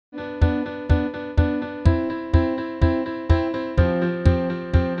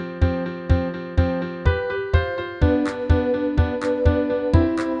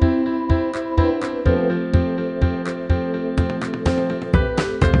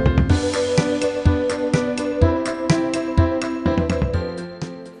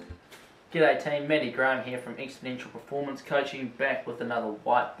G'day team, Matty here from Exponential Performance Coaching, back with another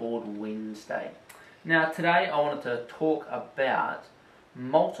Whiteboard Wednesday. Now today I wanted to talk about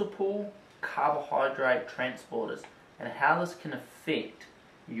multiple carbohydrate transporters and how this can affect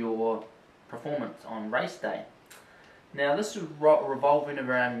your performance on race day. Now this is revolving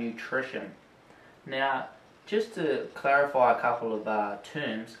around nutrition. Now just to clarify a couple of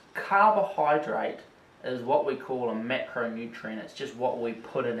terms, carbohydrate is what we call a macronutrient. It's just what we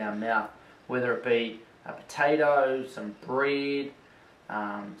put in our mouth, whether it be a potato, some bread,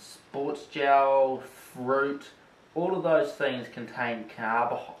 sports gel, fruit. All of those things contain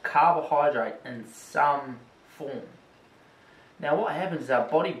carbohydrate in some form. Now what happens is our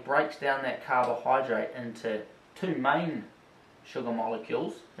body breaks down that carbohydrate into two main sugar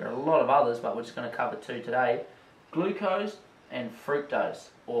molecules. There are a lot of others, but we're just going to cover two today: glucose and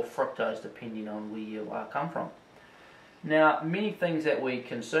fructose, or fructose depending on where you come from. Now many things that we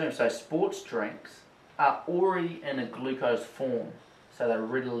consume, so sports drinks, are already in a glucose form, so they're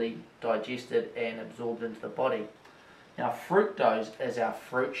readily digested and absorbed into the body. Now fructose is our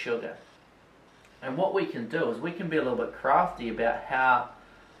fruit sugar, and what we can do is we can be a little bit crafty about how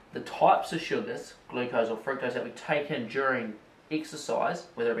the types of sugars, glucose or fructose, that we take in during exercise,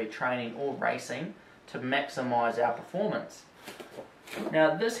 whether it be training or racing, to maximize our performance.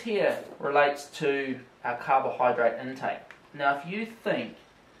 Now this here relates to our carbohydrate intake. Now if you think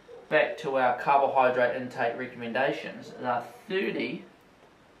back to our carbohydrate intake recommendations, they are 30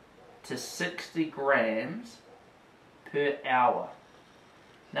 to 60 grams per hour.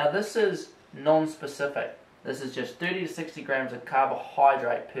 Now this is non-specific. This is just 30 to 60 grams of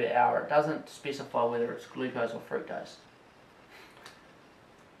carbohydrate per hour. It doesn't specify whether it's glucose or fructose.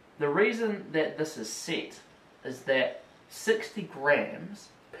 The reason that this is set is that 60 grams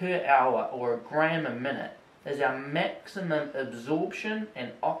per hour, or a gram a minute, is our maximum absorption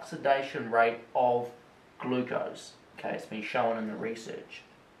and oxidation rate of glucose. Okay, it's been shown in the research.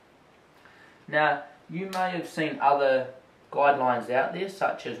 Now, you may have seen other guidelines out there,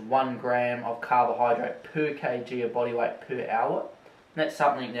 such as 1 gram of carbohydrate per kg of body weight per hour. And that's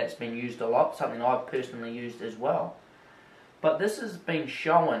something that's been used a lot, something I've personally used as well. But this has been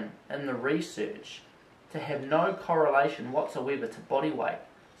shown in the research to have no correlation whatsoever to body weight.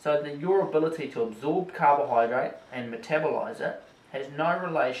 So that your ability to absorb carbohydrate and metabolize it has no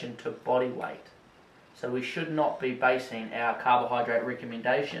relation to body weight. So we should not be basing our carbohydrate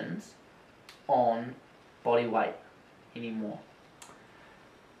recommendations on body weight anymore.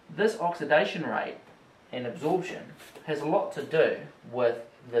 This oxidation rate and absorption has a lot to do with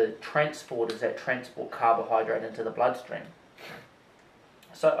the transporters that transport carbohydrate into the bloodstream.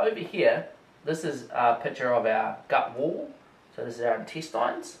 So over here, this is a picture of our gut wall. So this is our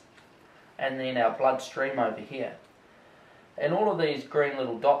intestines, and then our bloodstream over here. And all of these green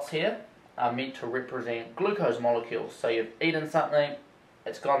little dots here are meant to represent glucose molecules. So you've eaten something,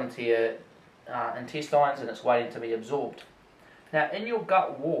 it's gone into your intestines, and it's waiting to be absorbed. Now in your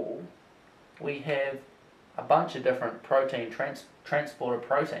gut wall, we have a bunch of different protein transporter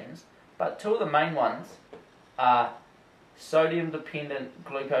proteins, but two of the main ones are sodium-dependent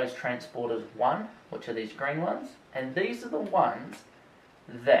glucose transporters 1, which are these green ones, and these are the ones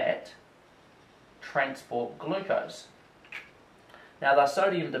that transport glucose. Now they're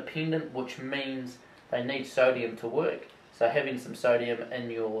sodium-dependent, which means they need sodium to work. So having some sodium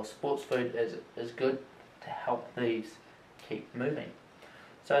in your sports food is good to help these keep moving.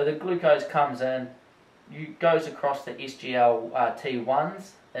 So the glucose comes in, goes across the SGLT1s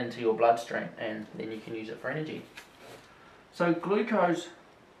into your bloodstream, and then you can use it for energy. So glucose,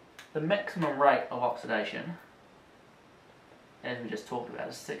 the maximum rate of oxidation, as we just talked about,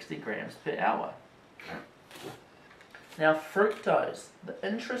 is 60 grams per hour. Now fructose, the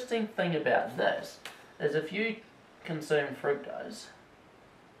interesting thing about this is if you consume fructose,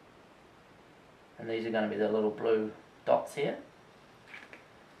 and these are going to be the little blue dots here,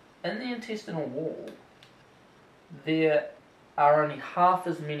 in the intestinal wall there are only half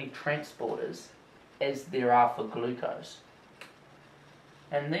as many transporters as there are for glucose.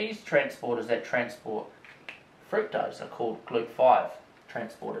 And these transporters that transport fructose are called GLUT5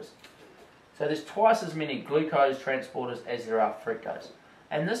 transporters. So there's twice as many glucose transporters as there are fructose.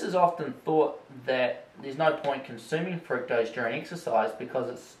 And this is often thought that there's no point consuming fructose during exercise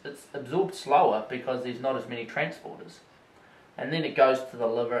because it's absorbed slower because there's not as many transporters. And then it goes to the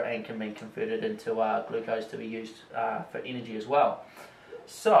liver and can be converted into glucose to be used for energy as well.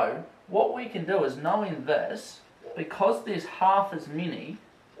 So what we can do is, knowing this, because there's half as many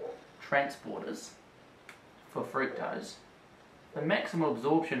transporters for fructose, the maximum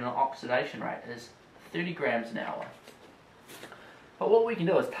absorption and oxidation rate is 30 grams an hour. But what we can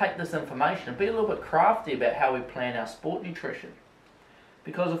do is take this information and be a little bit crafty about how we plan our sport nutrition.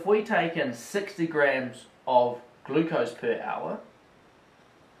 Because if we take in 60 grams of glucose per hour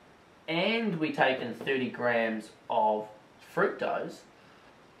and we take in 30 grams of fructose,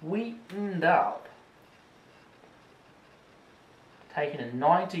 we end up taking in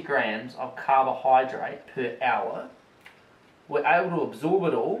 90 grams of carbohydrate per hour. We're able to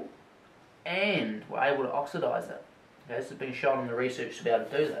absorb it all and we're able to oxidize it. Okay, this has been shown in the research to be able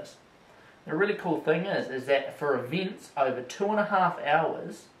to do this. The really cool thing is that for events over 2.5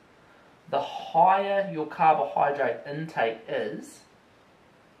 hours, the higher your carbohydrate intake is,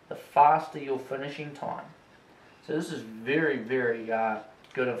 the faster your finishing time. So this is very, very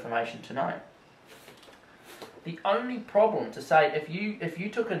good information to know. The only problem to say, if you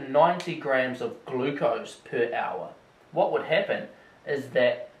took in 90 grams of glucose per hour, what would happen is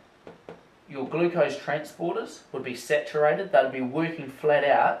that your glucose transporters would be saturated, they'd be working flat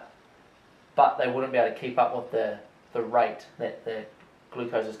out, but they wouldn't be able to keep up with the rate that the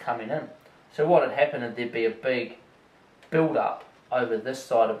glucose is coming in. So what would happen is there'd be a big build-up over this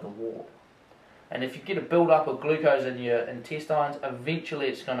side of the wall. And if you get a build-up of glucose in your intestines, eventually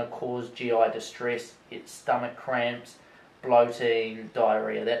it's going to cause GI distress, get stomach cramps, bloating,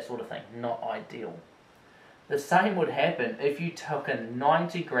 diarrhea, that sort of thing. Not ideal. The same would happen if you took in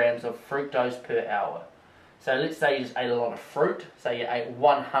 90 grams of fructose per hour. So let's say you just ate a lot of fruit, say you ate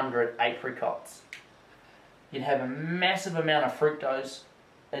 100 apricots. You'd have a massive amount of fructose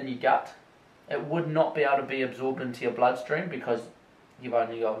in your gut. It would not be able to be absorbed into your bloodstream because you've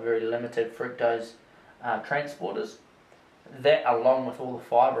only got very limited fructose transporters. That, along with all the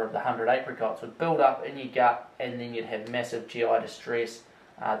fibre of the 100 apricots, would build up in your gut, and then you'd have massive GI distress,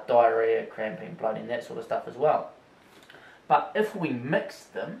 diarrhea, cramping, bloating, that sort of stuff as well. But if we mix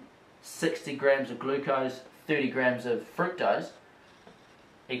them, 60 grams of glucose, 30 grams of fructose,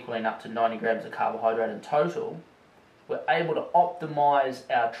 equaling up to 90 grams of carbohydrate in total, we're able to optimise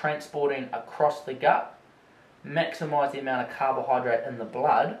our transporting across the gut, maximise the amount of carbohydrate in the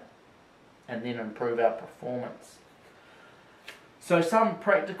blood, and then improve our performance. So some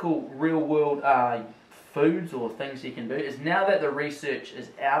practical real world foods or things you can do is, now that the research is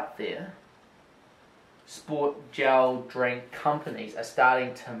out there, sport gel drink companies are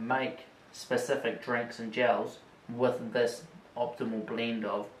starting to make specific drinks and gels with this optimal blend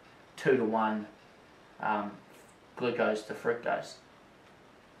of 2:1 glucose to fructose.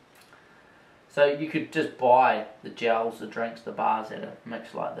 So you could just buy the gels, the drinks, the bars that are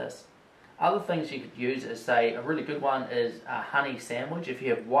mixed like this. Other things you could use is, say, a really good one is a honey sandwich. If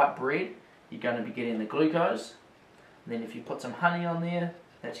you have white bread, you're going to be getting the glucose. And then if you put some honey on there,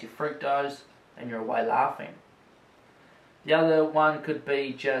 that's your fructose, and you're away laughing. The other one could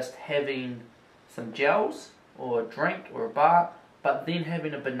be just having some gels or a drink or a bar, but then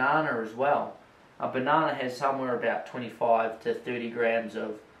having a banana as well. A banana has somewhere about 25 to 30 grams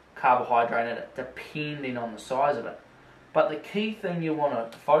of carbohydrate in it, depending on the size of it. But the key thing you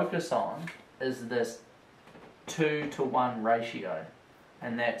want to focus on is this 2:1 ratio,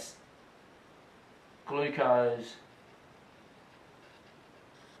 and that's glucose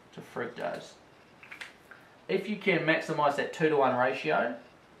to fructose. If you can maximise that 2:1 ratio,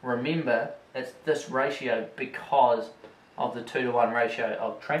 remember it's this ratio because of the 2:1 ratio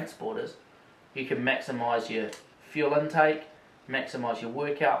of transporters. You can maximise your fuel intake, maximise your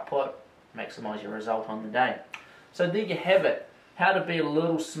work output, maximise your result on the day. So there you have it, how to be a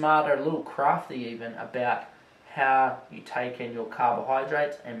little smarter, a little crafty even, about how you take in your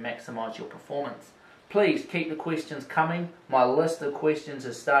carbohydrates and maximise your performance. Please keep the questions coming. My list of questions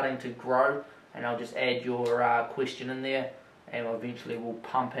is starting to grow, and I'll just add your question in there, and eventually we'll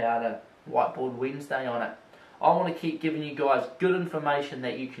pump out a Whiteboard Wednesday on it. I want to keep giving you guys good information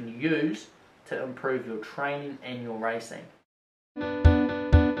that you can use to improve your training and your racing.